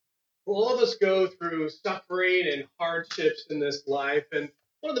Well, all of us go through suffering and hardships in this life. And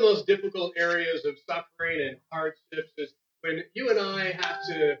one of the most difficult areas of suffering and hardships is when you and I have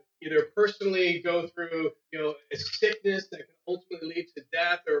to either personally go through, a sickness that can ultimately lead to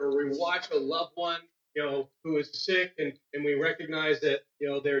death, or we watch a loved one, who is sick and we recognize that,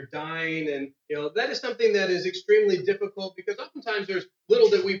 they're dying. And, that is something that is extremely difficult because oftentimes there's little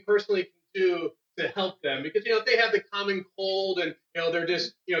that we personally can do to help them because, if they have the common cold and, they're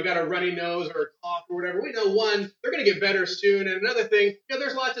just, got a runny nose or a cough or whatever, we know one, they're going to get better soon. And another thing,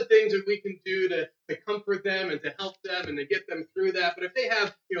 there's lots of things that we can do to comfort them and to help them and to get them through that. But if they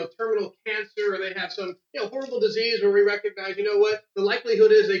have, terminal cancer or they have some, horrible disease where we recognize, what, the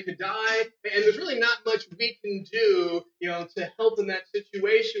likelihood is they could die. And there's really not much we can do, to help in that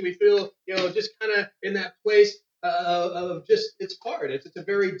situation. We feel, just kind of in that place of just, it's hard. It's a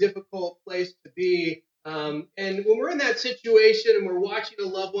very difficult place to be. And when we're in that situation and we're watching a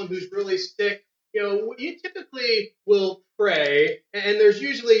loved one who's really sick, you typically will pray. And there's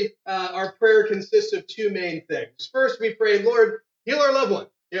usually, our prayer consists of two main things. First, we pray, Lord, heal our loved one.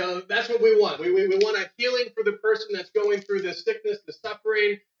 That's what we want. We want a healing for the person that's going through the sickness, the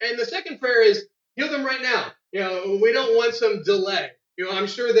suffering. And the second prayer is heal them right now. We don't want some delay. I'm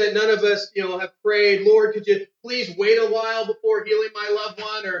sure that none of us, have prayed, Lord, could you please wait a while before healing my loved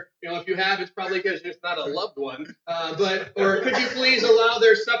one? Or, if you have, it's probably because it's not a loved one. Or could you please allow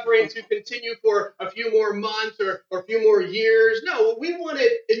their suffering to continue for a few more months or a few more years? No, we want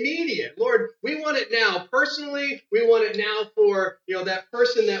it immediate. Lord, we want it now. Personally, we want it now for, that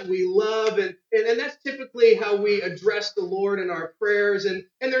person that we love. And that's typically how we address the Lord in our prayers. And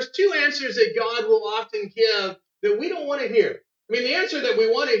there's two answers that God will often give that we don't want to hear. I mean, the answer that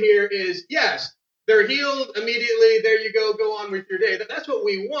we want to hear is, yes, they're healed immediately. There you go. Go on with your day. That's what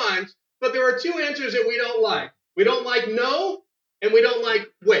we want. But there are two answers that we don't like. We don't like no, and we don't like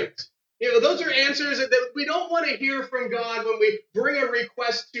wait. Those are answers that we don't want to hear from God when we bring a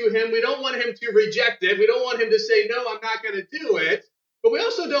request to him. We don't want him to reject it. We don't want him to say, no, I'm not going to do it. But we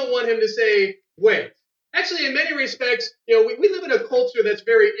also don't want him to say, wait. Actually, in many respects, we live in a culture that's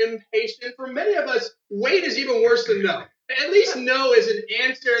very impatient. For many of us, wait is even worse than no. At least no is an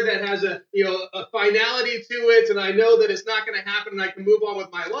answer that has a finality to it, and I know that it's not going to happen and I can move on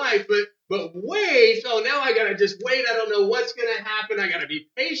with my life. But wait, now I got to just wait. I don't know what's going to happen. I got to be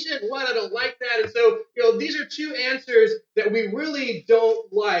patient. What? I don't like that. And so, these are two answers that we really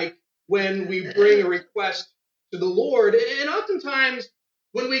don't like when we bring a request to the Lord. And oftentimes,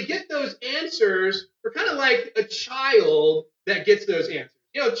 when we get those answers, we're kind of like a child that gets those answers.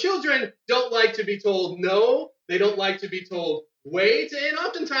 Children don't like to be told no. They don't like to be told wait. And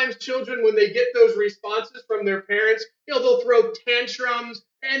oftentimes children, when they get those responses from their parents, they'll throw tantrums.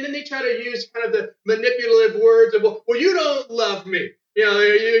 And then they try to use kind of the manipulative words of, well, you don't love me.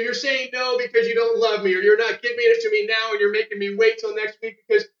 You're saying no because you don't love me, or you're not giving it to me now and you're making me wait till next week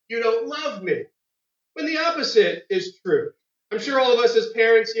because you don't love me. When the opposite is true. I'm sure all of us as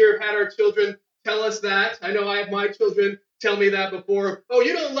parents here have had our children tell us that. I know I have my children tell me that before. Oh,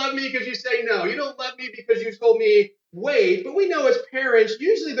 you don't love me because you say no. You don't love me because you told me wait. But we know as parents,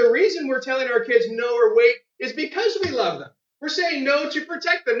 usually the reason we're telling our kids no or wait is because we love them. We're saying no to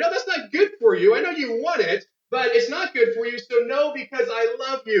protect them. No, that's not good for you. I know you want it, but it's not good for you. So no, because I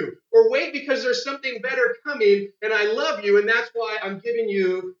love you. Or wait because there's something better coming and I love you. And that's why I'm giving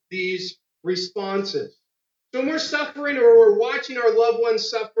you these responses. So when we're suffering or we're watching our loved ones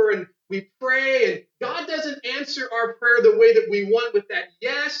suffer and we pray and God doesn't answer our prayer the way that we want with that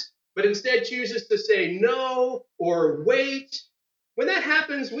yes, but instead chooses to say no or wait. When that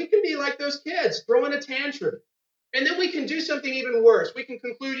happens, we can be like those kids throwing a tantrum. And then we can do something even worse. We can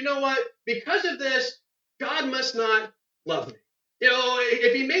conclude, you know what? Because of this, God must not love me.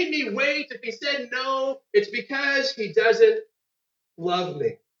 If he made me wait, if he said no, it's because he doesn't love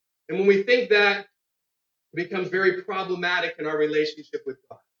me. And when we think that, it becomes very problematic in our relationship with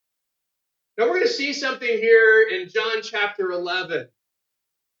God. Now we're going to see something here in John chapter 11,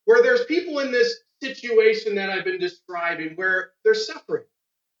 where there's people in this situation that I've been describing, where they're suffering.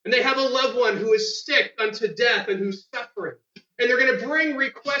 And they have a loved one who is sick unto death and who's suffering. And they're going to bring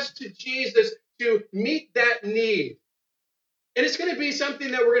requests to Jesus to meet that need. And it's going to be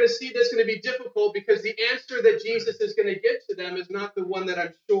something that we're going to see that's going to be difficult because the answer that Jesus is going to give to them is not the one that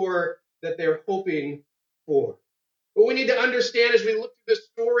I'm sure that they're hoping for. What we need to understand as we look through this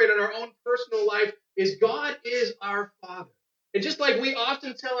story and in our own personal life is God is our Father. And just like we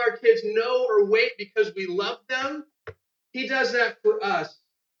often tell our kids no or wait because we love them, he does that for us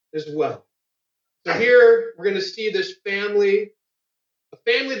as well. So here we're going to see this family,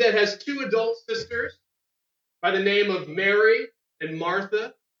 a family that has two adult sisters by the name of Mary and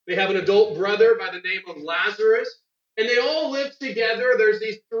Martha. They have an adult brother by the name of Lazarus, and they all live together. There's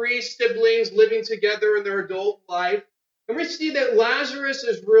these three siblings living together in their adult life. And we see that Lazarus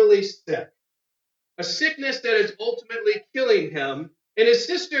is really sick, a sickness that is ultimately killing him. And his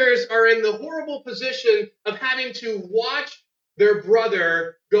sisters are in the horrible position of having to watch their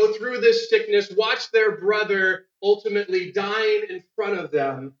brother go through this sickness, watch their brother ultimately dying in front of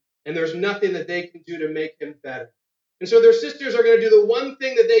them, and there's nothing that they can do to make him better. And so their sisters are going to do the one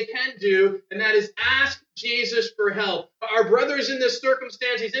thing that they can do, and that is ask Jesus for help. Our brother's in this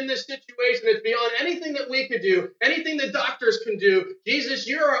circumstance. He's in this situation. It's beyond anything that we could do, anything the doctors can do. Jesus,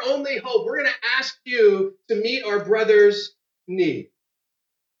 you're our only hope. We're going to ask you to meet our brother's need.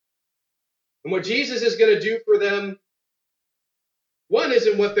 And what Jesus is going to do for them, one,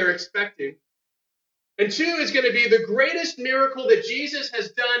 isn't what they're expecting. And two, is going to be the greatest miracle that Jesus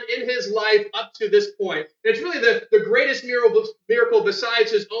has done in his life up to this point. And it's really the greatest miracle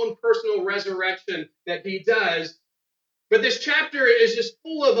besides his own personal resurrection that he does. But this chapter is just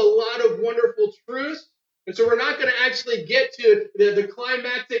full of a lot of wonderful truths. And so we're not going to actually get to the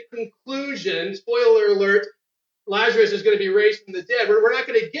climactic conclusion. Spoiler alert, Lazarus is going to be raised from the dead. We're not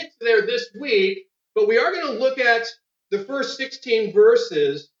going to get to there this week, but we are going to look at the first 16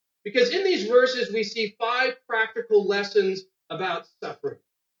 verses, because in these verses we see 5 practical lessons about suffering.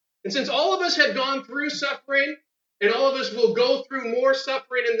 And since all of us have gone through suffering, and all of us will go through more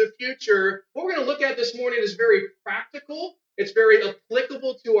suffering in the future, what we're going to look at this morning is very practical. It's very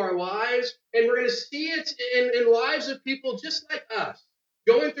applicable to our lives, and we're going to see it in lives of people just like us,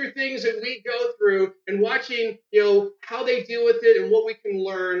 going through things that we go through and watching, how they deal with it and what we can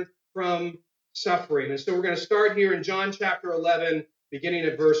learn from suffering. And so we're going to start here in John chapter 11, beginning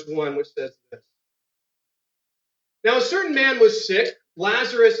at verse 1, which says this. Now a certain man was sick,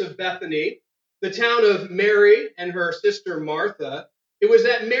 Lazarus of Bethany, the town of Mary and her sister Martha. It was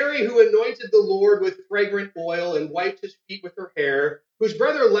that Mary who anointed the Lord with fragrant oil and wiped his feet with her hair, whose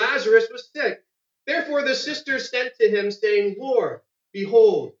brother Lazarus was sick. Therefore the sisters sent to him, saying, Lord,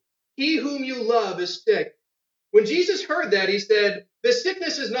 behold, he whom you love is sick. When Jesus heard that, he said, the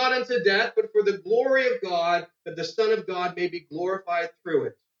sickness is not unto death, but for the glory of God, that the Son of God may be glorified through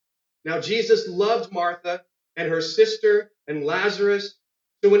it. Now Jesus loved Martha and her sister and Lazarus.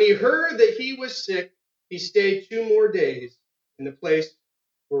 So when he heard that he was sick, he stayed 2 more days in the place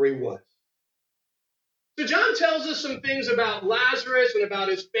where he was. So John tells us some things about Lazarus and about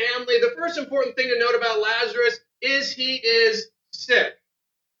his family. The first important thing to note about Lazarus is he is sick.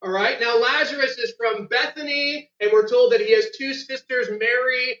 All right, now Lazarus is from Bethany, and we're told that he has 2 sisters,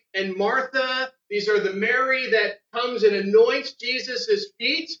 Mary and Martha. These are the Mary that comes and anoints Jesus'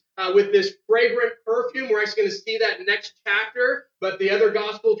 feet with this fragrant perfume. We're actually going to see that next chapter, but the other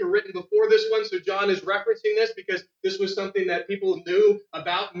Gospels were written before this one, so John is referencing this because this was something that people knew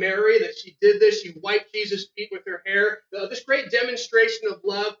about Mary, that she did this. She wiped Jesus' feet with her hair. This great demonstration of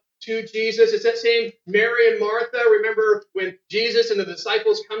love to Jesus. It's that same Mary and Martha. Remember when Jesus and the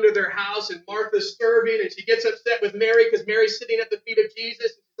disciples come to their house and Martha's serving and she gets upset with Mary because Mary's sitting at the feet of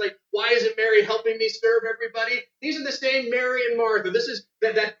Jesus. She's like, why isn't Mary helping me serve everybody? These are the same Mary and Martha. This is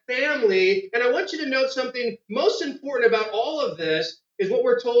that family. And I want you to note something most important about all of this is what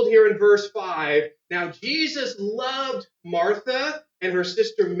we're told here in verse 5. Now, Jesus loved Martha and her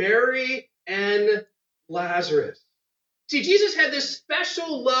sister Mary and Lazarus. See, Jesus had this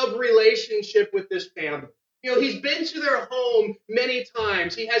special love relationship with this family. He's been to their home many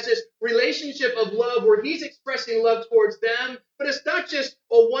times. He has this relationship of love where he's expressing love towards them, but it's not just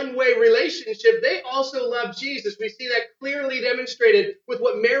a one-way relationship. They also love Jesus. We see that clearly demonstrated with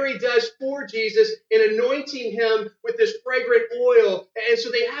what Mary does for Jesus in anointing him with this fragrant oil. And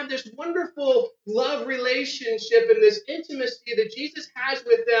so they have this wonderful love relationship and this intimacy that Jesus has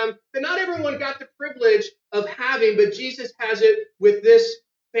with them that not everyone got the privilege of having, but Jesus has it with this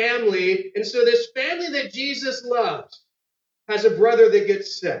family. And so this family that Jesus loves has a brother that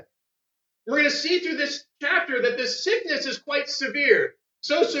gets sick. We're going to see through this chapter that this sickness is quite severe,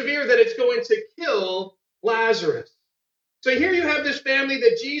 so severe that it's going to kill Lazarus. So here you have this family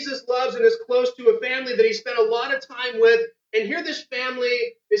that Jesus loves and is close to, a family that he spent a lot of time with, and here this family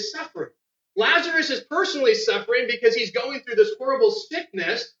is suffering. Lazarus is personally suffering because he's going through this horrible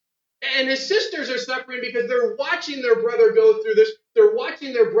sickness, and his sisters are suffering because they're watching their brother go through this. They're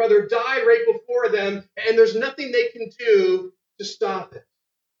watching their brother die right before them, and there's nothing they can do to stop it.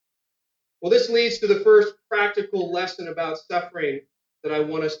 Well, this leads to the first practical lesson about suffering that I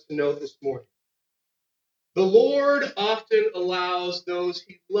want us to note this morning. The Lord often allows those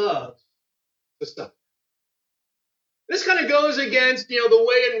he loves to suffer. This kind of goes against, the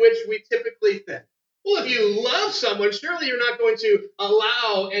way in which we typically think. Well, if you love someone, surely you're not going to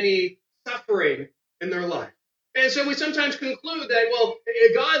allow any suffering in their life. And so we sometimes conclude that, well,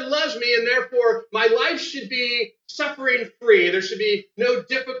 God loves me and therefore my life should be suffering free. There should be no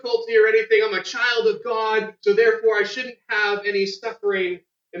difficulty or anything. I'm a child of God, so therefore I shouldn't have any suffering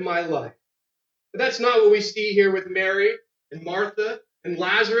in my life. But that's not what we see here with Mary and Martha and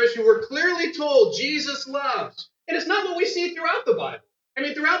Lazarus, who were clearly told Jesus loves. And it's not what we see throughout the Bible. I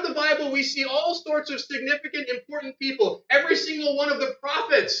mean, throughout the Bible, we see all sorts of significant, important people. Every single one of the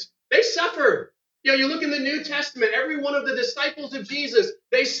prophets, they suffered. You look in the New Testament, every one of the disciples of Jesus,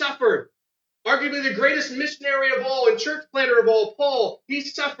 they suffered. Arguably the greatest missionary of all and church planter of all, Paul, he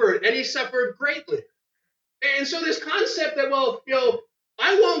suffered, and he suffered greatly. And so this concept that,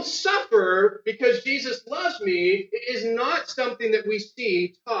 I won't suffer because Jesus loves me is not something that we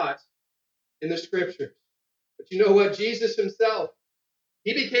see taught in the scriptures. But you know what? Jesus himself,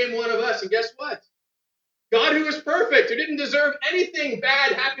 he became one of us. And guess what? God, who was perfect, who didn't deserve anything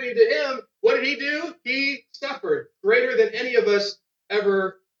bad happening to him, what did he do? He suffered greater than any of us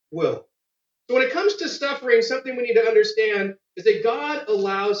ever will. So when it comes to suffering, something we need to understand is that God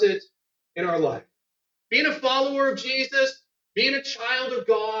allows it in our life. Being a follower of Jesus, being a child of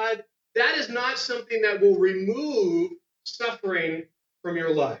God, that is not something that will remove suffering from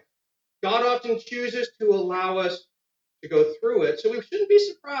your life. God often chooses to allow us to go through it, so we shouldn't be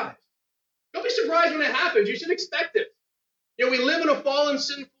surprised. Don't be surprised when it happens. You should expect it. We live in a fallen,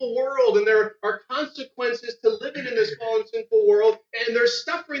 sinful world, and there are consequences to living in this fallen, sinful world, and there's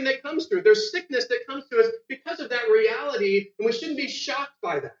suffering that comes through it. There's sickness that comes to us because of that reality, and we shouldn't be shocked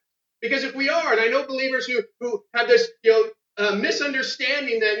by that. Because if we are, and I know believers who have this,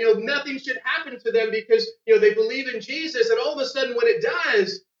 misunderstanding that, nothing should happen to them because, they believe in Jesus, and all of a sudden when it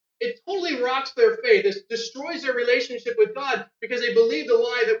does, it totally rocks their faith. It destroys their relationship with God because they believe the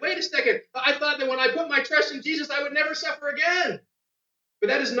lie that, wait a second, I thought that when I put my trust in Jesus, I would never suffer again. But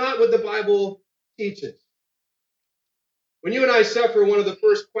that is not what the Bible teaches. When you and I suffer, one of the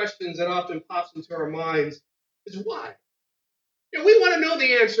first questions that often pops into our minds is why? We want to know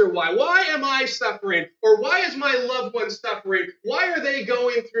the answer why. Why am I suffering? Or why is my loved one suffering? Why are they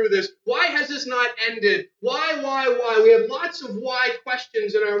going through this? Why has this not ended? Why? We have lots of why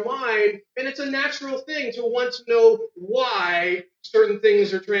questions in our mind, and it's a natural thing to want to know why certain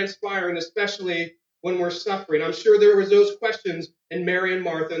things are transpiring, especially when we're suffering. I'm sure there was those questions in Mary and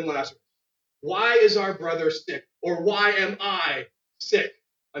Martha and Lazarus. Why is our brother sick? Or why am I sick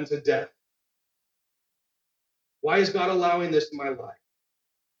unto death? Why is God allowing this in my life?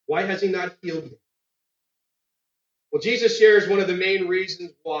 Why has he not healed me? Well, Jesus shares one of the main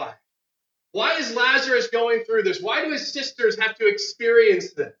reasons why. Why is Lazarus going through this? Why do his sisters have to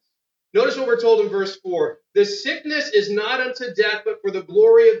experience this? Notice what we're told in verse 4. The sickness is not unto death, but for the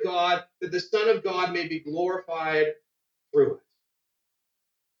glory of God, that the Son of God may be glorified through it.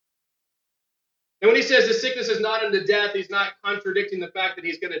 And when he says the sickness is not unto death, he's not contradicting the fact that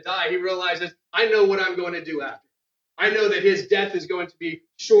he's going to die. He realizes, I know what I'm going to do after. I know that his death is going to be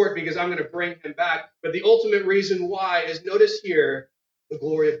short because I'm going to bring him back. But the ultimate reason why is, notice here, the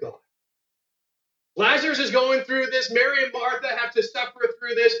glory of God. Lazarus is going through this. Mary and Martha have to suffer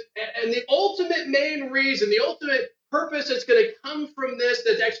through this. And the ultimate main reason, the ultimate purpose that's going to come from this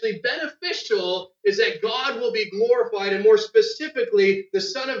that's actually beneficial is that God will be glorified. And more specifically, the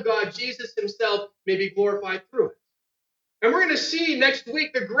Son of God, Jesus himself, may be glorified through it. And we're going to see next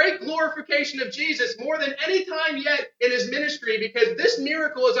week the great glorification of Jesus more than any time yet in his ministry, because this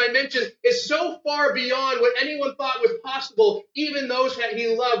miracle, as I mentioned, is so far beyond what anyone thought was possible, even those that he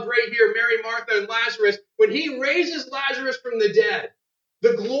loved right here, Mary, Martha, and Lazarus. When he raises Lazarus from the dead,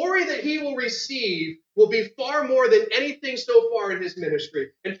 the glory that he will receive will be far more than anything so far in his ministry.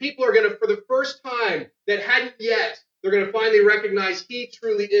 And people are going to, for the first time that hadn't yet, they're going to finally recognize he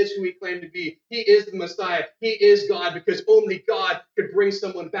truly is who he claimed to be. He is the Messiah. He is God, because only God could bring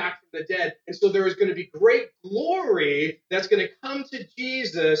someone back from the dead. And so there is going to be great glory that's going to come to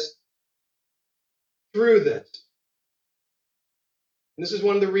Jesus through this. And this is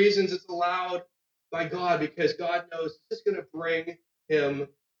one of the reasons it's allowed by God, because God knows this is going to bring him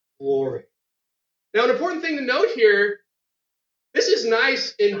glory. Now, an important thing to note here, this is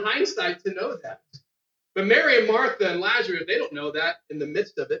nice in hindsight to know that. But Mary and Martha and Lazarus, they don't know that in the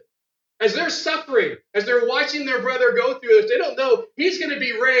midst of it. As they're suffering, as they're watching their brother go through this, they don't know he's going to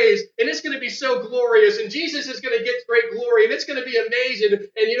be raised, and it's going to be so glorious, and Jesus is going to get great glory, and it's going to be amazing.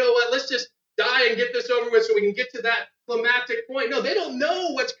 And you know what? Let's just die and get this over with so we can get to that climactic point. No, they don't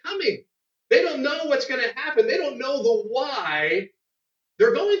know what's coming. They don't know what's going to happen. They don't know the why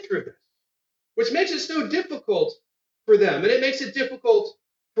they're going through this, which makes it so difficult for them, and it makes it difficult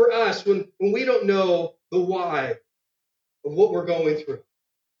for us when we don't know the why of what we're going through.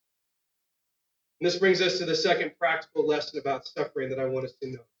 And this brings us to the second practical lesson about suffering that I want us to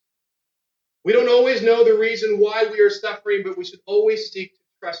know. We don't always know the reason why we are suffering, but we should always seek to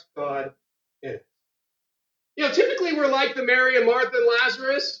trust God in it. Typically we're like the Mary and Martha and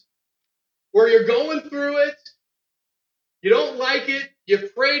Lazarus, where you're going through it, you don't like it, you're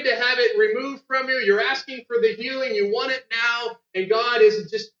afraid to have it removed from you, you're asking for the healing, you want it now, and God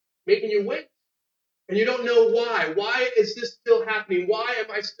is just making you wait. And you don't know why. Why is this still happening? Why am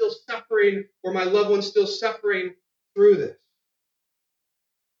I still suffering, or my loved one's still suffering through this?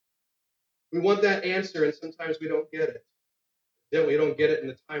 We want that answer, and sometimes we don't get it. Then we don't get it in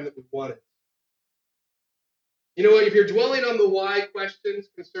the time that we want it. You know what? If you're dwelling on the why questions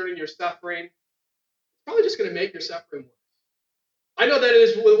concerning your suffering, it's probably just going to make your suffering worse. I know that it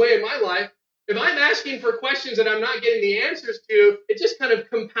is the way in my life. If I'm asking for questions that I'm not getting the answers to, it just kind of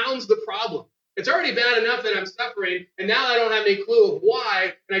compounds the problem. It's already bad enough that I'm suffering, and now I don't have any clue of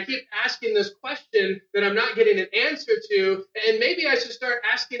why, and I keep asking this question that I'm not getting an answer to, and maybe I should start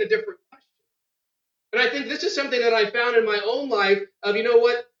asking a different question. And I think this is something that I found in my own life of, you know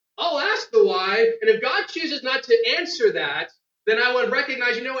what, I'll ask the why, and if God chooses not to answer that, then I would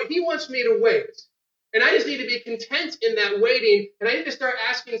recognize, you know what, He wants me to wait. And I just need to be content in that waiting, and I need to start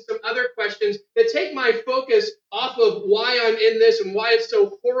asking some other questions that take my focus off of why I'm in this and why it's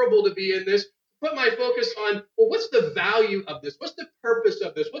so horrible to be in this, put my focus on, well, what's the value of this? What's the purpose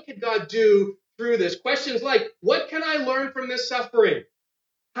of this? What can God do through this? Questions like, what can I learn from this suffering?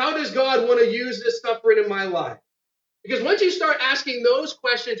 How does God want to use this suffering in my life? Because once you start asking those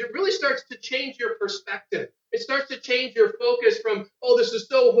questions, it really starts to change your perspective. It starts to change your focus from, oh, this is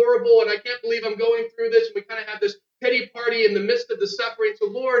so horrible and I can't believe I'm going through this. And we kind of have this pity party in the midst of the suffering. So,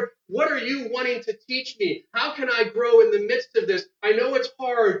 Lord, what are you wanting to teach me? How can I grow in the midst of this? I know it's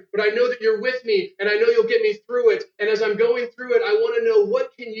hard, but I know that you're with me and I know you'll get me through it. And as I'm going through it, I want to know,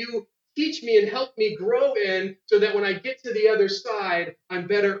 what can you teach me and help me grow in, so that when I get to the other side, I'm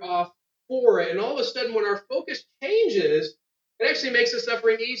better off for it. And all of a sudden, when our focus changes, it actually makes the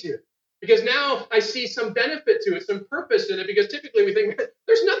suffering easier. Because now I see some benefit to it, some purpose in it, because typically we think,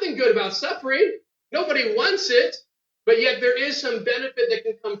 there's nothing good about suffering. Nobody wants it, but yet there is some benefit that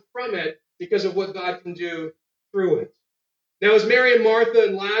can come from it because of what God can do through it. Now, as Mary and Martha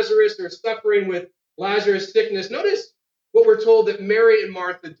and Lazarus are suffering with Lazarus' sickness, notice what we're told that Mary and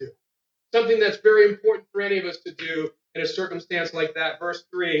Martha do. Something that's very important for any of us to do in a circumstance like that. Verse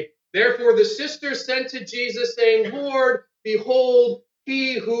 3, therefore the sisters sent to Jesus, saying, Lord, behold,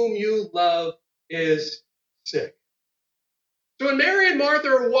 he whom you love is sick. So when Mary and Martha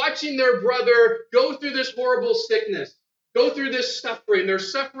are watching their brother go through this horrible sickness, go through this suffering, they're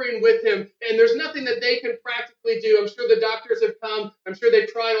suffering with him, and there's nothing that they can practically do. I'm sure the doctors have come. I'm sure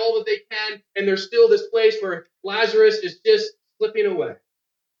they've tried all that they can, and there's still this place where Lazarus is just slipping away.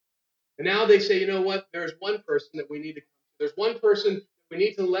 And now they say, you know what? There's one person that we need to come to. There's one person we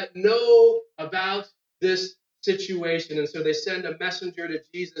need to let know about this situation. And so they send a messenger to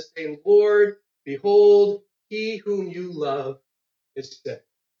Jesus saying, Lord, behold, he whom you love is sick.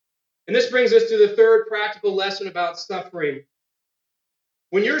 And this brings us to the third practical lesson about suffering.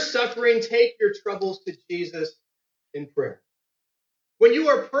 When you're suffering, take your troubles to Jesus in prayer. When you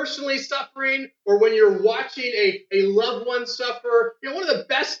are personally suffering, or when you're watching a loved one suffer, one of the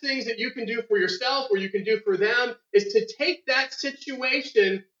best things that you can do for yourself or you can do for them is to take that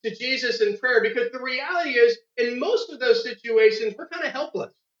situation to Jesus in prayer. Because the reality is, in most of those situations, we're kind of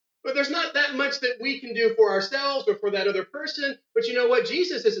helpless. But there's not that much that we can do for ourselves or for that other person. But you know what?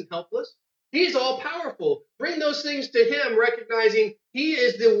 Jesus isn't helpless. He's all powerful. Bring those things to him, recognizing he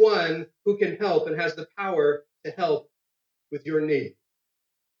is the one who can help and has the power to help with your need.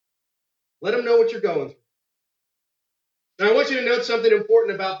 Let them know what you're going through. Now, I want you to note something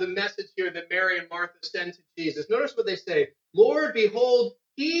important about the message here that Mary and Martha send to Jesus. Notice what they say. Lord, behold,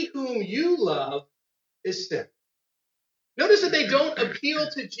 he whom you love is sick. Notice that they don't appeal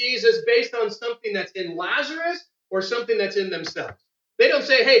to Jesus based on something that's in Lazarus or something that's in themselves. They don't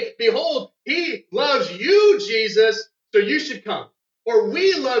say, hey, behold, he loves you, Jesus, so you should come. Or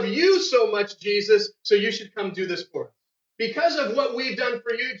we love you so much, Jesus, so you should come do this for us. Because of what we've done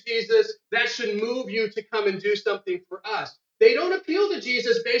for you, Jesus, that should move you to come and do something for us. They don't appeal to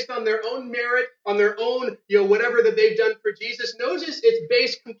Jesus based on their own merit, on their own, whatever that they've done for Jesus. Notice it's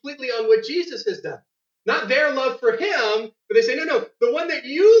based completely on what Jesus has done. Not their love for him, but they say, no, the one that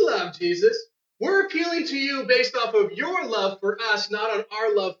you love, Jesus, we're appealing to you based off of your love for us, not on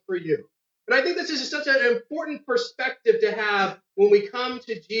our love for you. And I think this is such an important perspective to have when we come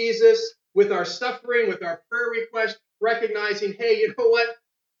to Jesus with our suffering, with our prayer request, recognizing, hey, you know what?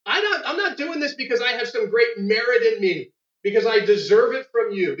 I'm not doing this because I have some great merit in me, because I deserve it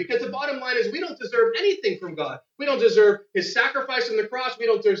from you. Because the bottom line is we don't deserve anything from God. We don't deserve his sacrifice on the cross. We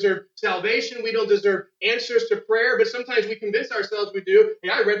don't deserve salvation. We don't deserve answers to prayer. But sometimes we convince ourselves we do. Hey,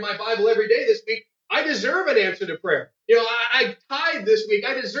 I read my Bible every day this week. I deserve an answer to prayer. I tithe this week.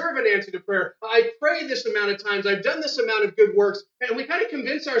 I deserve an answer to prayer. I pray this amount of times. I've done this amount of good works. And we kind of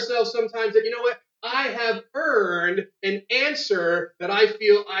convince ourselves sometimes that, you know what? I have earned an answer that I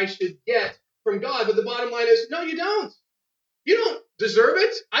feel I should get from God. But the bottom line is, no, you don't. You don't deserve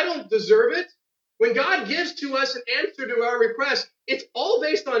it. I don't deserve it. When God gives to us an answer to our request, it's all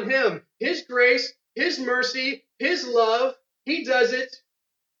based on him, his grace, his mercy, his love. He does it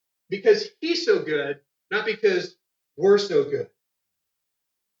because he's so good, not because we're so good.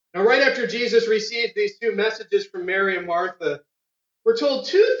 Now, right after Jesus receives these two messages from Mary and Martha, we're told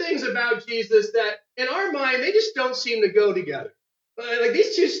two things about Jesus that, in our mind, they just don't seem to go together. Like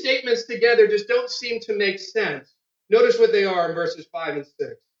these two statements together just don't seem to make sense. Notice what they are in verses 5 and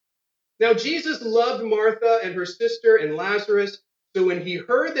 6. Now, Jesus loved Martha and her sister and Lazarus, so when he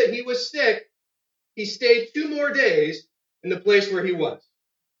heard that he was sick, he stayed 2 more days in the place where he was.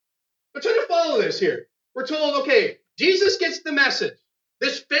 But try to follow this here. We're told, okay, Jesus gets the message.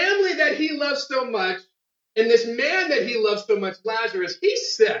 This family that he loves so much, and this man that he loves so much, Lazarus,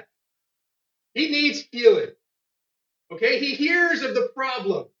 he's sick. He needs healing. Okay, he hears of the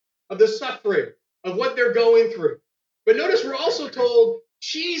problem, of the suffering, of what they're going through. But notice we're also told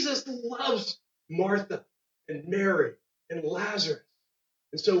Jesus loves Martha and Mary and Lazarus.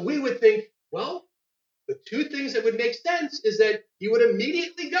 And so we would think, well, the two things that would make sense is that he would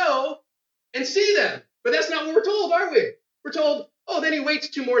immediately go and see them. But that's not what we're told, are we? We're told, oh, then he waits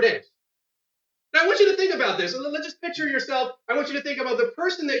 2 more days. Now, I want you to think about this. Let's just picture yourself. I want you to think about the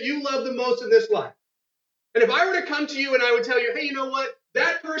person that you love the most in this life. And if I were to come to you and I would tell you, hey, you know what?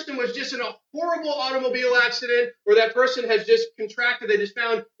 That person was just in a horrible automobile accident, or that person has just contracted, they just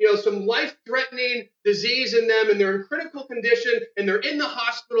found, some life-threatening disease in them, and they're in critical condition, and they're in the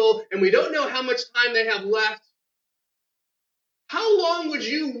hospital, and we don't know how much time they have left. How long would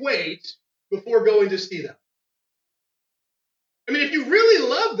you wait before going to see them? I mean, if you really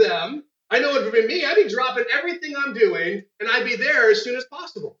love them, I know it would be me, I'd be dropping everything I'm doing, and I'd be there as soon as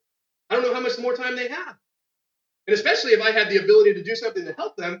possible. I don't know how much more time they have. And especially if I had the ability to do something to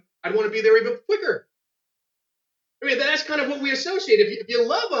help them, I'd want to be there even quicker. I mean, that's kind of what we associate. If you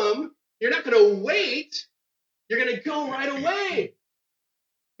love them, you're not going to wait. You're going to go right away.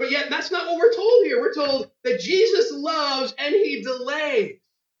 But yet, that's not what we're told here. We're told that Jesus loves and he delays.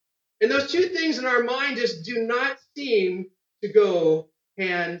 And those two things in our mind just do not seem to go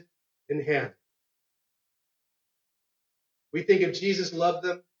hand in hand. We think if Jesus loved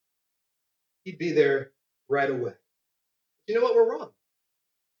them, he'd be there right away. But you know what? We're wrong.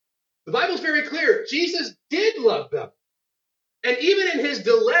 The Bible's very clear. Jesus did love them. And even in his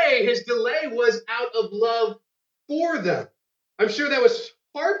delay was out of love for them. I'm sure that was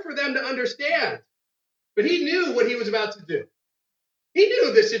hard for them to understand. But he knew what he was about to do. He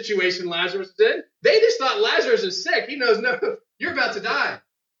knew the situation Lazarus was in. They just thought Lazarus is sick. He knows, no, you're about to die.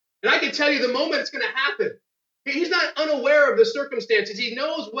 And I can tell you the moment it's going to happen. He's not unaware of the circumstances. He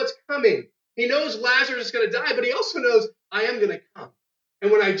knows what's coming. He knows Lazarus is going to die, but he also knows I am going to come.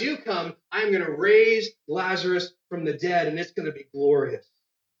 And when I do come, I am going to raise Lazarus from the dead, and it's going to be glorious.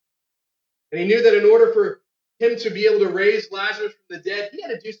 And he knew that in order for him to be able to raise Lazarus from the dead, he had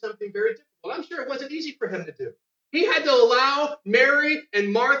to do something very difficult. I'm sure it wasn't easy for him to do. He had to allow Mary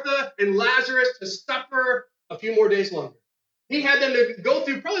and Martha and Lazarus to suffer a few more days longer. He had them to go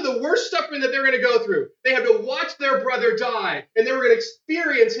through probably the worst suffering that they're going to go through. They had to watch their brother die, and they were going to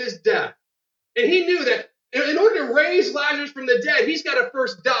experience his death. And he knew that in order to raise Lazarus from the dead, he's got to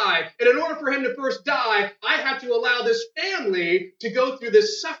first die. And in order for him to first die, I have to allow this family to go through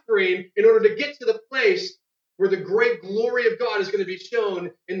this suffering in order to get to the place where the great glory of God is going to be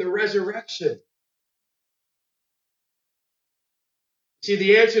shown in the resurrection. See,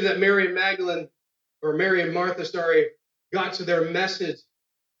 the answer that Mary and Martha, got to their message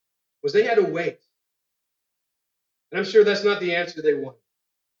was they had to wait. And I'm sure that's not the answer they wanted.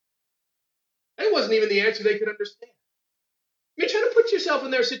 That wasn't even the answer they could understand. I mean, try to put yourself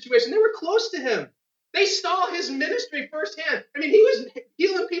in their situation. They were close to him. They saw his ministry firsthand. I mean, he was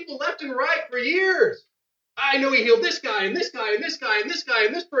healing people left and right for years. I know he healed this guy and this guy and this guy and this guy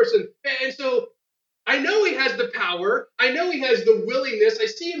and this person. And so I know he has the power. I know he has the willingness. I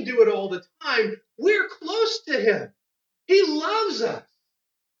see him do it all the time. We're close to him. He loves us.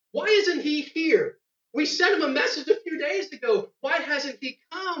 Why isn't he here? We sent him a message a few days ago. Why hasn't he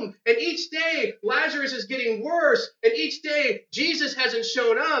come? And each day, Lazarus is getting worse. And each day, Jesus hasn't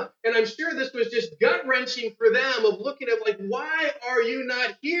shown up. And I'm sure this was just gut-wrenching for them of looking at like, why are you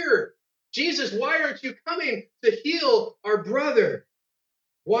not here? Jesus, why aren't you coming to heal our brother?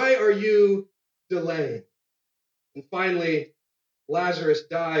 Why are you delaying? And finally, Lazarus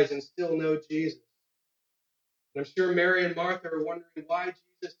dies and still no Jesus. And I'm sure Mary and Martha are wondering why Jesus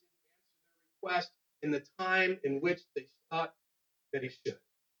didn't answer their request in the time in which they thought that he should.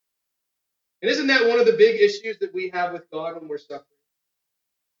 And isn't that one of the big issues that we have with God when we're suffering?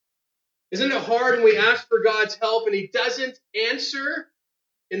 Isn't it hard when we ask for God's help and he doesn't answer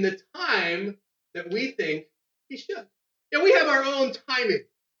in the time that we think he should? We have our own timing.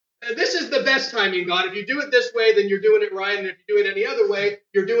 This is the best timing, God. If you do it this way, then you're doing it right. And if you do it any other way,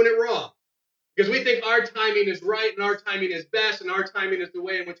 you're doing it wrong. Because we think our timing is right and our timing is best and our timing is the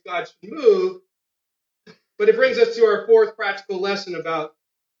way in which God should move. But it brings us to our fourth practical lesson about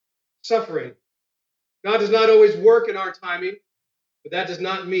suffering. God does not always work in our timing, but that does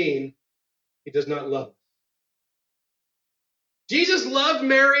not mean he does not love us. Jesus loved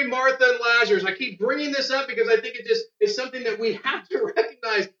Mary, Martha, and Lazarus. I keep bringing this up because I think it just is something that we have to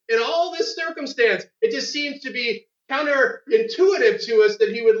recognize in all this circumstance. It just seems to be counterintuitive to us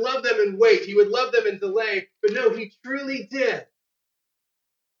that he would love them and wait. He would love them and delay. But no, he truly did.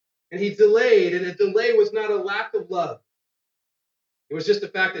 And he delayed, and a delay was not a lack of love. It was just the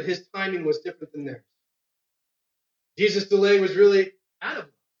fact that his timing was different than theirs. Jesus' delay was really out of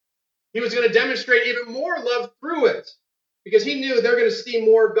love. He was going to demonstrate even more love through it because he knew they're going to see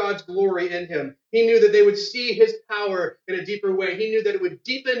more of God's glory in him. He knew that they would see his power in a deeper way. He knew that it would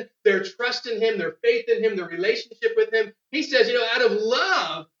deepen their trust in him, their faith in him, their relationship with him. He says, out of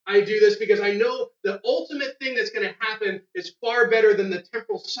love, I do this because I know the ultimate thing that's going to happen is far better than the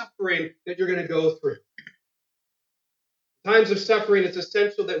temporal suffering that you're going to go through. In times of suffering, it's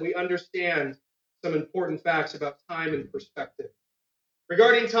essential that we understand some important facts about time and perspective.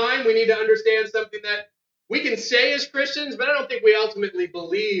 Regarding time, we need to understand something that we can say as Christians, but I don't think we ultimately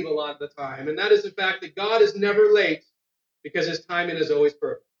believe a lot of the time. And that is the fact that God is never late because his timing is always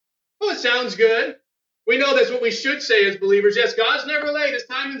perfect. Well, it sounds good. We know that's what we should say as believers. Yes, God's never late. His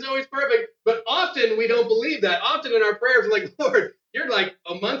timing is always perfect. But often we don't believe that. Often in our prayers, we're like, Lord, you're like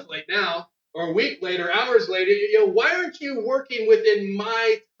a month late now, or a week late, or hours later. Why aren't you working within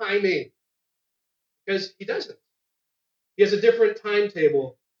my timing? Because he doesn't. He has a different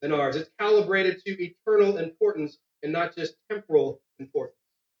timetable than ours. It's calibrated to eternal importance and not just temporal importance.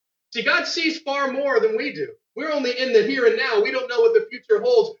 See, God sees far more than we do. We're only in the here and now. We don't know what the future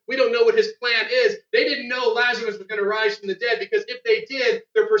holds. We don't know what his plan is. They didn't know Lazarus was going to rise from the dead because if they did,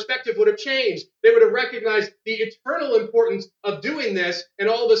 their perspective would have changed. They would have recognized the eternal importance of doing this, and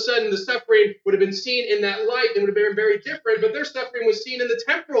all of a sudden the suffering would have been seen in that light. It would have been very different, but their suffering was seen in the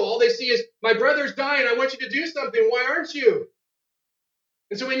temporal. All they see is, my brother's dying. I want you to do something. Why aren't you?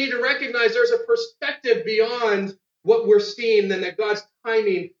 And so we need to recognize there's a perspective beyond what we're seeing, and that God's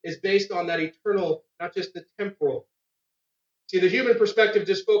timing is based on that eternal, not just the temporal. See, the human perspective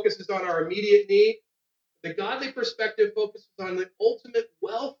just focuses on our immediate need. The godly perspective focuses on the ultimate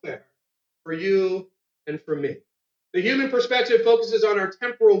welfare for you and for me. The human perspective focuses on our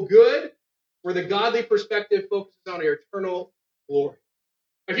temporal good, where the godly perspective focuses on our eternal glory.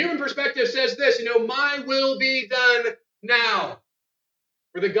 A human perspective says this, my will be done now.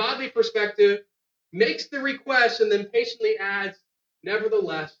 Where the godly perspective makes the request and then patiently adds,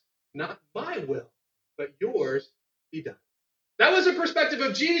 nevertheless, not my will, but yours be done. That was the perspective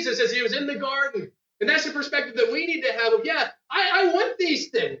of Jesus as he was in the garden. And that's the perspective that we need to have of, I want these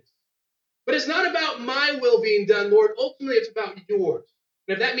things. But it's not about my will being done, Lord. Ultimately, it's about yours.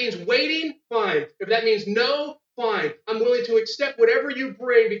 And if that means waiting, fine. If that means no, fine. I'm willing to accept whatever you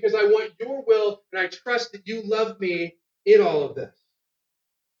bring because I want your will and I trust that you love me in all of this.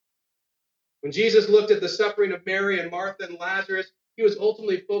 When Jesus looked at the suffering of Mary and Martha and Lazarus, he was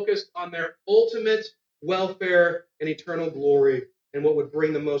ultimately focused on their ultimate welfare and eternal glory and what would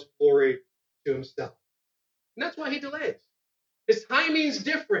bring the most glory to himself. And that's why he delays. His timing's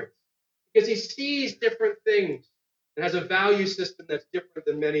different because he sees different things and has a value system that's different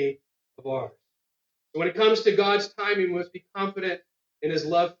than many of ours. So when it comes to God's timing, we must be confident in his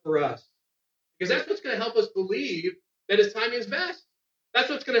love for us because that's what's going to help us believe that his timing is best. That's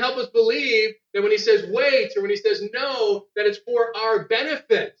what's going to help us believe that when he says wait or when he says no, that it's for our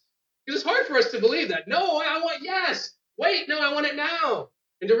benefit. Because it's hard for us to believe that. No, I want yes. Wait, no, I want it now.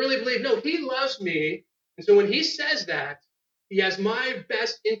 And to really believe, no, he loves me. And so when he says that, he has my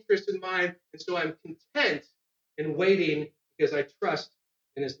best interest in mind. And so I'm content in waiting because I trust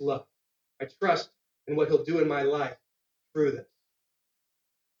in his love. I trust and what he'll do in my life through this.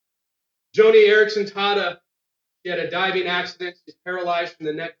 Joni Eareckson Tada, she had a diving accident. She's paralyzed from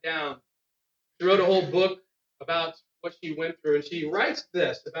the neck down. She wrote a whole book about what she went through, and she writes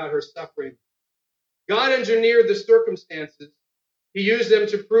this about her suffering. God engineered the circumstances. He used them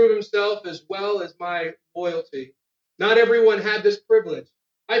to prove himself as well as my loyalty. Not everyone had this privilege.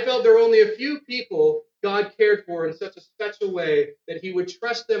 I felt there were only a few people God cared for in such a special way that he would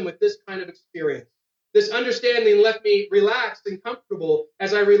trust them with this kind of experience. This understanding left me relaxed and comfortable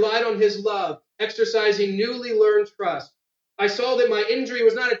as I relied on his love, exercising newly learned trust. I saw that my injury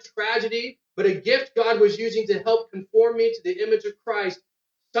was not a tragedy, but a gift God was using to help conform me to the image of Christ,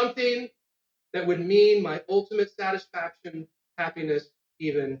 something that would mean my ultimate satisfaction, happiness,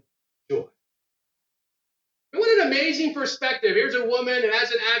 even joy. And what an amazing perspective. Here's a woman who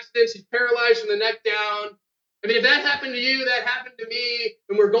has an accident. She's paralyzed from the neck down. I mean, if that happened to you, that happened to me,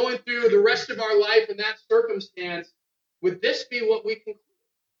 and we're going through the rest of our life in that circumstance, would this be what we conclude?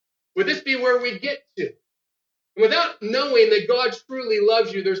 Would this be where we get to? And without knowing that God truly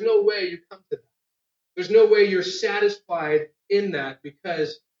loves you, there's no way you come to that. There's no way you're satisfied in that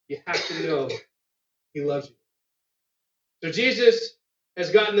because you have to know he loves you. So Jesus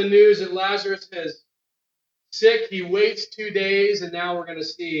has gotten the news that Lazarus is sick. He waits 2 days, and now we're going to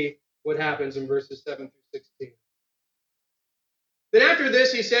see what happens in verses 7 through 16. Then after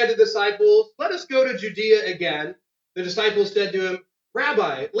this, he said to the disciples, "Let us go to Judea again." The disciples said to him,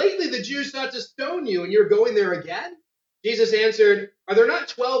 "Rabbi, lately the Jews sought to stone you, and you're going there again?" Jesus answered, "Are there not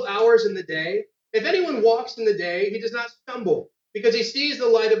 12 hours in the day? If anyone walks in the day, he does not stumble, because he sees the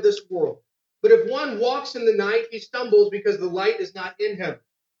light of this world. But if one walks in the night, he stumbles because the light is not in him."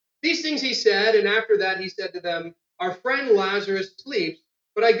 These things he said, and after that he said to them, "Our friend Lazarus sleeps,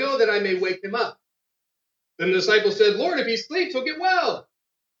 but I go that I may wake him up." Then the disciples said, "Lord, if he sleeps, he'll get well."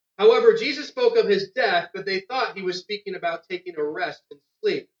 However, Jesus spoke of his death, but they thought he was speaking about taking a rest and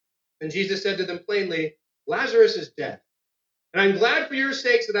sleep. And Jesus said to them plainly, "Lazarus is dead. And I'm glad for your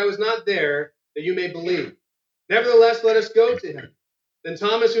sakes that I was not there, that you may believe. Nevertheless, let us go to him." Then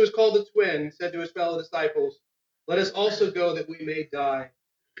Thomas, who was called the twin, said to his fellow disciples, "Let us also go that we may die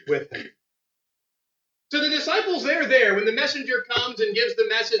with him." So the disciples, they're there. When the messenger comes and gives the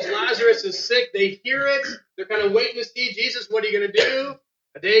message, Lazarus is sick, they hear it. They're kind of waiting to see, Jesus, what are you going to do?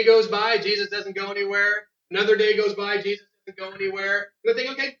 A day goes by, Jesus doesn't go anywhere. Another day goes by, Jesus doesn't go anywhere. And they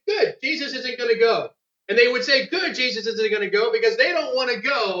think, okay, good, Jesus isn't going to go. And they would say, good, Jesus isn't going to go, because they don't want to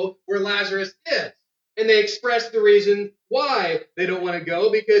go where Lazarus is. And they express the reason why they don't want to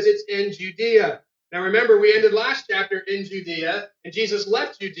go, because it's in Judea. Now remember, we ended last chapter in Judea, and Jesus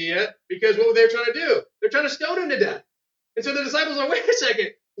left Judea because what were they trying to do? They're trying to stone him to death. And so the disciples are, wait a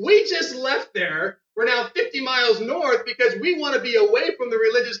second, we just left there. We're now 50 miles north because we want to be away from the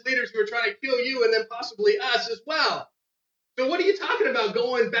religious leaders who are trying to kill you and then possibly us as well. So what are you talking about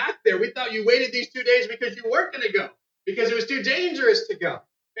going back there? We thought you waited these 2 days because you weren't going to go, because it was too dangerous to go.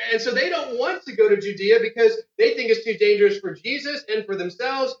 And so they don't want to go to Judea because they think it's too dangerous for Jesus and for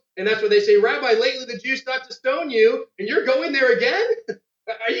themselves. And that's what they say, "Rabbi, lately the Jews sought to stone you, and you're going there again?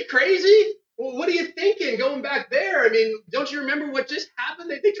 Are you crazy? Well, what are you thinking going back there? I mean, don't you remember what just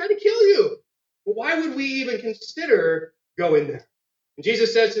happened? They tried to kill you. Well, why would we even consider going there?" And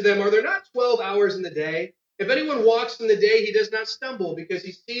Jesus says to them, "Are there not 12 hours in the day? If anyone walks in the day, he does not stumble because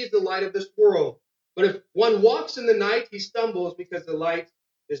he sees the light of this world. But if one walks in the night, he stumbles because the light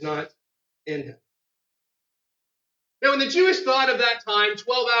is not in him." Now, in the Jewish thought of that time,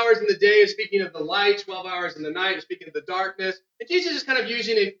 12 hours in the day is speaking of the light, 12 hours in the night is speaking of the darkness. And Jesus is kind of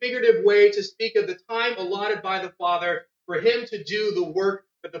using a figurative way to speak of the time allotted by the Father for him to do the work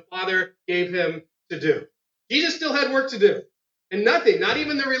that the Father gave him to do. Jesus still had work to do. And nothing, not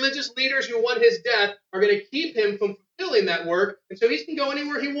even the religious leaders who want his death, are going to keep him from fulfilling that work. And so he can go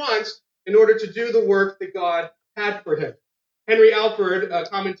anywhere he wants in order to do the work that God had for him. Henry Alford, a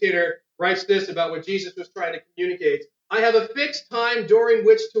commentator, writes this about what Jesus was trying to communicate. "I have a fixed time during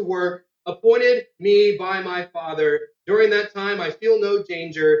which to work, appointed me by my Father. During that time I feel no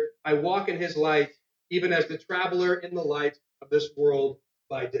danger. I walk in his light, even as the traveler in the light of this world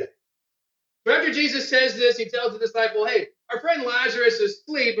by day." So after Jesus says this, he tells the disciple, "Hey, our friend Lazarus is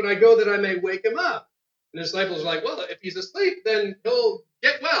asleep, and I go that I may wake him up." And the disciples are like, "Well, if he's asleep, then he'll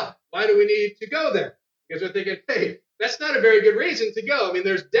get well. Why do we need to go there?" Because they're thinking, hey, that's not a very good reason to go. I mean,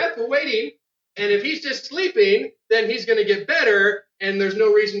 there's death awaiting, and if he's just sleeping, then he's going to get better, and there's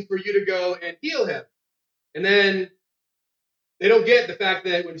no reason for you to go and heal him. And then they don't get the fact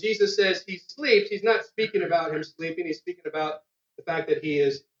that when Jesus says he sleeps, he's not speaking about him sleeping. He's speaking about the fact that he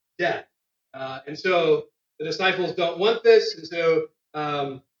is dead. And so the disciples don't want this, and so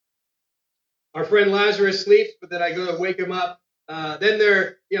Our friend Lazarus sleeps, but then I go to wake him up. Then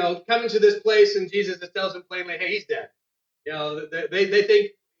they're, coming to this place, and Jesus just tells them plainly, hey, he's dead. They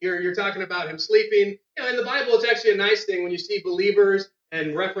think you're talking about him sleeping. In the Bible, it's actually a nice thing when you see believers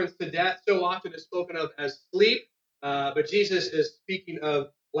and reference to death. So often it's spoken of as sleep, but Jesus is speaking of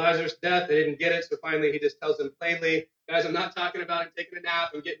Lazarus' death. They didn't get it, so finally he just tells them plainly, guys, I'm not talking about him taking a nap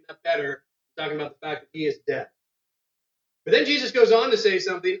and getting up better. I'm talking about the fact that he is dead. But then Jesus goes on to say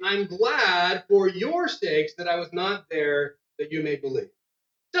something, I'm glad for your sakes that I was not there, that you may believe.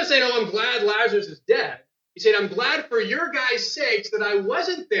 He's not saying, I'm glad Lazarus is dead. He said, I'm glad for your guys' sakes that I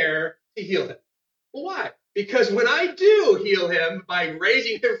wasn't there to heal him. Well, why? Because when I do heal him by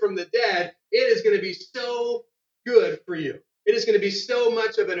raising him from the dead, it is going to be so good for you. It is going to be so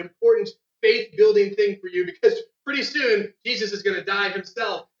much of an important faith-building thing for you, because pretty soon Jesus is going to die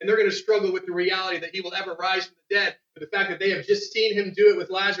himself, and they're going to struggle with the reality that he will ever rise from the dead. But the fact that they have just seen him do it with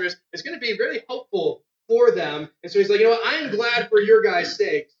Lazarus is going to be very hopeful for them. And so he's like, I am glad for your guys'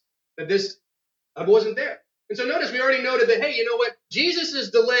 sakes that I wasn't there. And so notice we already noted that, hey, Jesus'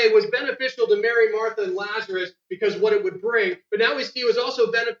 delay was beneficial to Mary, Martha, and Lazarus because what it would bring. But now we see it was also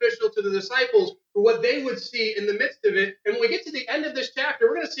beneficial to the disciples for what they would see in the midst of it. And when we get to the end of this chapter,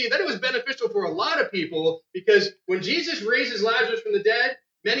 we're going to see that it was beneficial for a lot of people, because when Jesus raises Lazarus from the dead,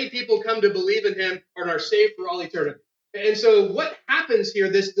 many people come to believe in him and are saved for all eternity. And so what happens here,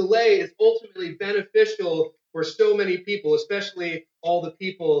 this delay, is ultimately beneficial for so many people, especially all the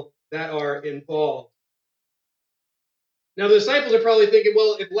people that are involved. Now, the disciples are probably thinking,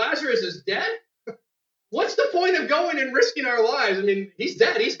 well, if Lazarus is dead, what's the point of going and risking our lives? I mean, he's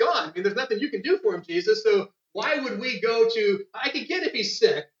dead. He's gone. There's nothing you can do for him, Jesus. So why would we go to, I could get if he's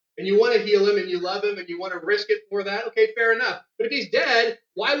sick and you want to heal him and you love him and you want to risk it for that. Okay, fair enough. But if he's dead,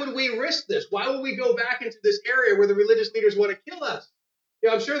 why would we risk this? Why would we go back into this area where the religious leaders want to kill us?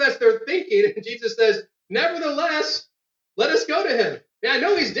 I'm sure that's their thinking. And Jesus says, nevertheless, let us go to him. Yeah, I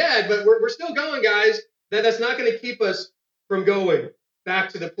know he's dead, but we're still going, guys. That's not going to keep us from going back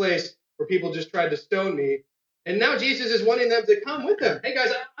to the place where people just tried to stone me. And now Jesus is wanting them to come with him. Hey,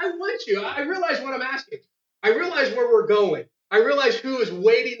 guys, I want you. I realize what I'm asking. I realize where we're going. I realize who is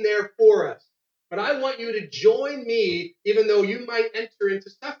waiting there for us. But I want you to join me, even though you might enter into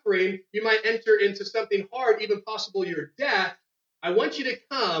suffering. You might enter into something hard, even possible your death. I want you to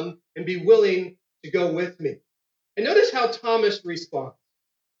come and be willing to go with me. And notice how Thomas responds.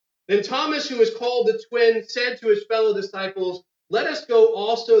 Then Thomas, who is called the twin, said to his fellow disciples, let us go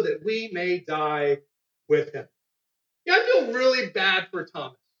also that we may die with him. I feel really bad for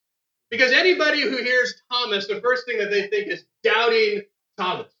Thomas, because anybody who hears Thomas, the first thing that they think is doubting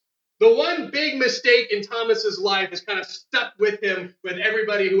Thomas. The one big mistake in Thomas's life is kind of stuck with him, with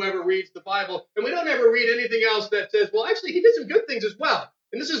everybody who ever reads the Bible. And we don't ever read anything else that says, well, actually, he did some good things as well.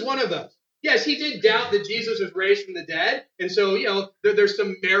 And this is one of those. Yes, he did doubt that Jesus was raised from the dead. And so, there's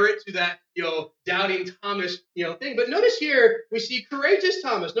some merit to that, doubting Thomas, thing. But notice here, we see courageous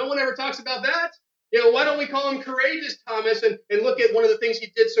Thomas. No one ever talks about that. Why don't we call him courageous Thomas and look at one of the things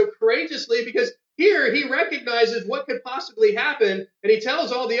he did so courageously? Because here he recognizes what could possibly happen. And he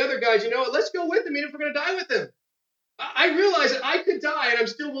tells all the other guys, let's go with him, even if we're going to die with him. I realize that I could die and I'm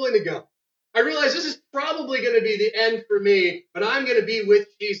still willing to go. I realize this is probably going to be the end for me, but I'm going to be with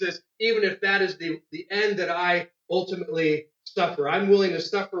Jesus, even if that is the end that I ultimately suffer. I'm willing to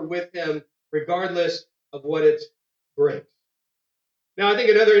suffer with him regardless of what it brings. Now, I think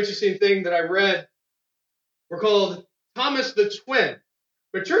another interesting thing that I read, we're called Thomas the Twin.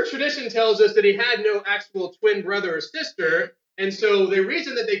 But church tradition tells us that he had no actual twin brother or sister. And so the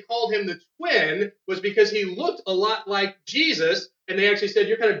reason that they called him the twin was because he looked a lot like Jesus. And they actually said,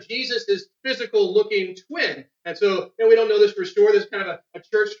 you're kind of Jesus' physical looking twin. And so we don't know this for sure. This is kind of a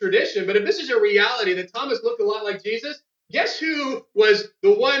church tradition. But if this is a reality that Thomas looked a lot like Jesus, guess who was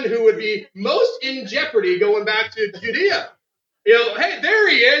the one who would be most in jeopardy going back to Judea? Hey, there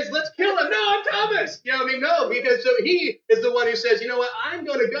he is. Let's kill him. No, I'm Thomas. No, because so he is the one who says, I'm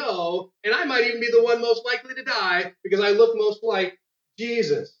going to go, and I might even be the one most likely to die because I look most like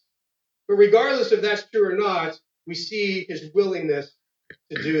Jesus. But regardless if that's true or not, we see his willingness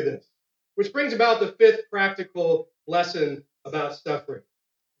to do this. Which brings about the fifth practical lesson about suffering.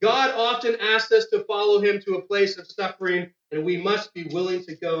 God often asks us to follow him to a place of suffering, and we must be willing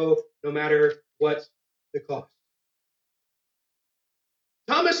to go no matter what the cost.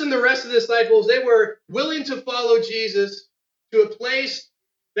 Thomas and the rest of the disciples, they were willing to follow Jesus to a place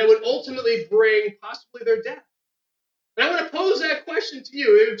that would ultimately bring possibly their death. And I want to pose that question to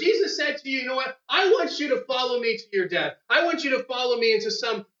you. If Jesus said to you, I want you to follow me to your death. I want you to follow me into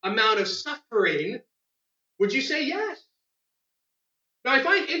some amount of suffering. Would you say yes? Now, I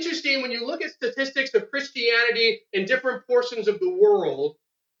find interesting when you look at statistics of Christianity in different portions of the world,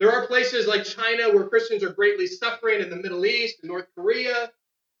 there are places like China where Christians are greatly suffering, in the Middle East, in North Korea.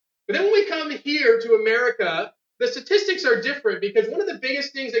 But then when we come here to America, the statistics are different because one of the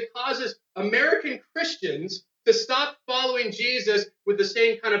biggest things that causes American Christians to stop following Jesus with the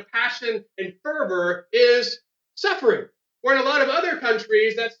same kind of passion and fervor is suffering. Where in a lot of other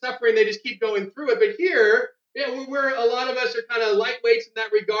countries, that suffering, they just keep going through it. But here, where a lot of us are kind of lightweights in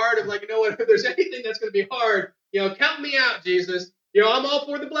that regard of like, you know what, if there's anything that's going to be hard, count me out, Jesus. I'm all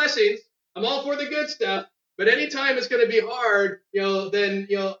for the blessings. I'm all for the good stuff. But anytime it's going to be hard, then,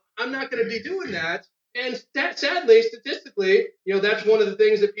 I'm not going to be doing that. And sadly, statistically, that's one of the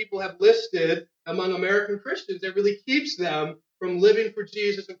things that people have listed among American Christians that really keeps them from living for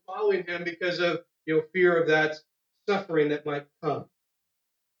Jesus and following him because of, fear of that suffering that might come.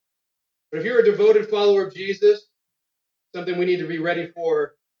 But if you're a devoted follower of Jesus, something we need to be ready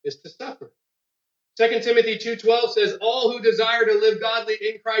for is to suffer. 2 Timothy 2:12 says, all who desire to live godly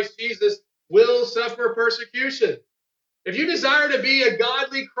in Christ Jesus will suffer persecution. If you desire to be a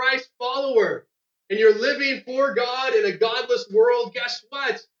godly Christ follower and you're living for God in a godless world, guess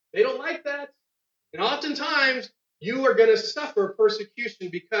what? They don't like that. And oftentimes, you are going to suffer persecution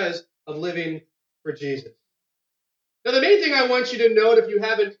because of living for Jesus. Now, the main thing I want you to note, if you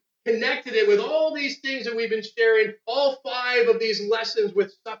haven't connected it with all these things that we've been sharing, all 5 of these lessons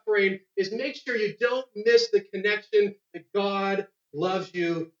with suffering, is make sure you don't miss the connection that God loves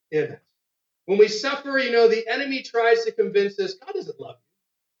you in it. When we suffer, the enemy tries to convince us, God doesn't love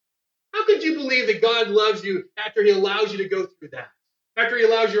you. How could you believe that God loves you after he allows you to go through that? After he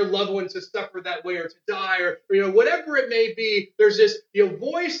allows your loved one to suffer that way or to die or whatever it may be, there's this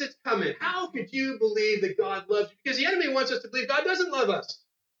voice that's coming. How could you believe that God loves you? Because the enemy wants us to believe God doesn't love us.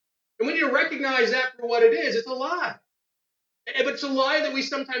 And we need to recognize that for what it is. It's a lie. But it's a lie that we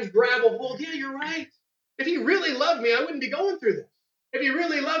sometimes grab a hold. Yeah, you're right. If he really loved me, I wouldn't be going through this. If he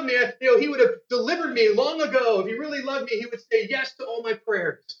really loved me, he would have delivered me long ago. If he really loved me, he would say yes to all my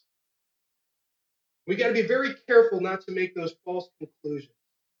prayers. We got to be very careful not to make those false conclusions.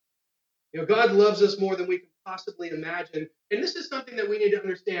 God loves us more than we can possibly imagine. And this is something that we need to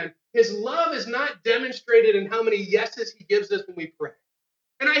understand. His love is not demonstrated in how many yeses he gives us when we pray.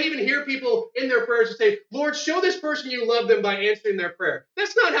 And I even hear people in their prayers say, Lord, show this person you love them by answering their prayer.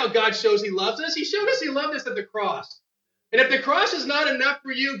 That's not how God shows he loves us. He showed us he loved us at the cross. And if the cross is not enough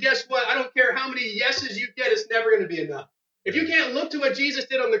for you, guess what? I don't care how many yeses you get, it's never going to be enough. If you can't look to what Jesus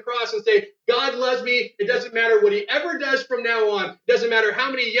did on the cross and say, God loves me, it doesn't matter what he ever does from now on. It doesn't matter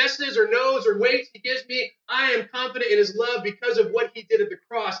how many yeses or no's or waits he gives me. I am confident in his love because of what he did at the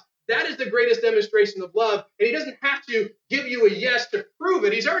cross. That is the greatest demonstration of love. And he doesn't have to give you a yes to prove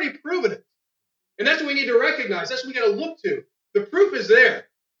it. He's already proven it. And that's what we need to recognize. That's what we got to look to. The proof is there.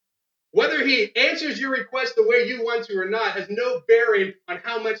 Whether he answers your request the way you want to or not has no bearing on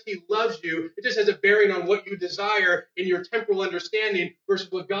how much he loves you. It just has a bearing on what you desire in your temporal understanding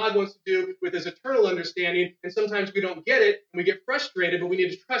versus what God wants to do with his eternal understanding. And sometimes we don't get it and we get frustrated, but we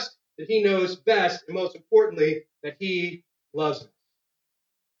need to trust that he knows best and most importantly, that he loves us.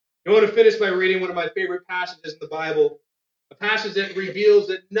 I want to finish by reading one of my favorite passages in the Bible, a passage that reveals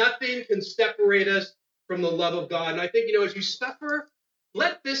that nothing can separate us from the love of God. And I think, as you suffer,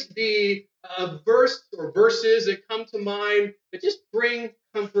 let this be a verse or verses that come to mind that just bring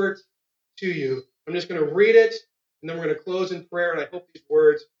comfort to you. I'm just going to read it, and then we're going to close in prayer, and I hope these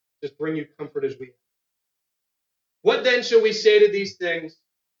words just bring you comfort as we end. What then shall we say to these things?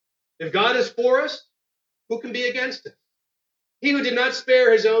 If God is for us, who can be against us? He who did not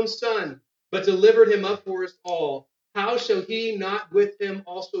spare his own son, but delivered him up for us all, how shall he not with him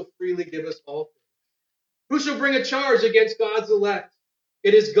also freely give us all things? Who shall bring a charge against God's elect?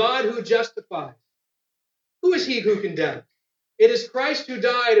 It is God who justifies. Who is he who condemns? It is Christ who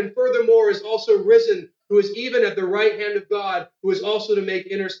died and furthermore is also risen, who is even at the right hand of God, who is also to make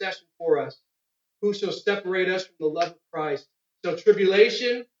intercession for us. Who shall separate us from the love of Christ? Shall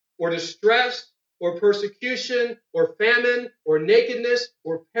tribulation or distress or persecution or famine or nakedness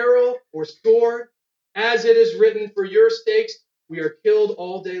or peril or sword? As it is written, for your sakes we are killed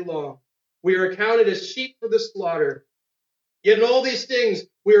all day long. We are accounted as sheep for the slaughter. Yet in all these things,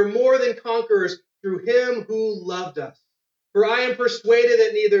 we are more than conquerors through him who loved us. For I am persuaded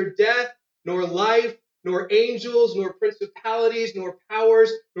that neither death, nor life, nor angels, nor principalities, nor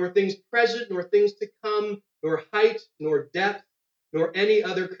powers, nor things present, nor things to come, nor height, nor depth, nor any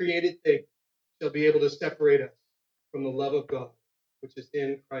other created thing shall be able to separate us from the love of God, which is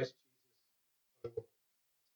in Christ Jesus our Lord.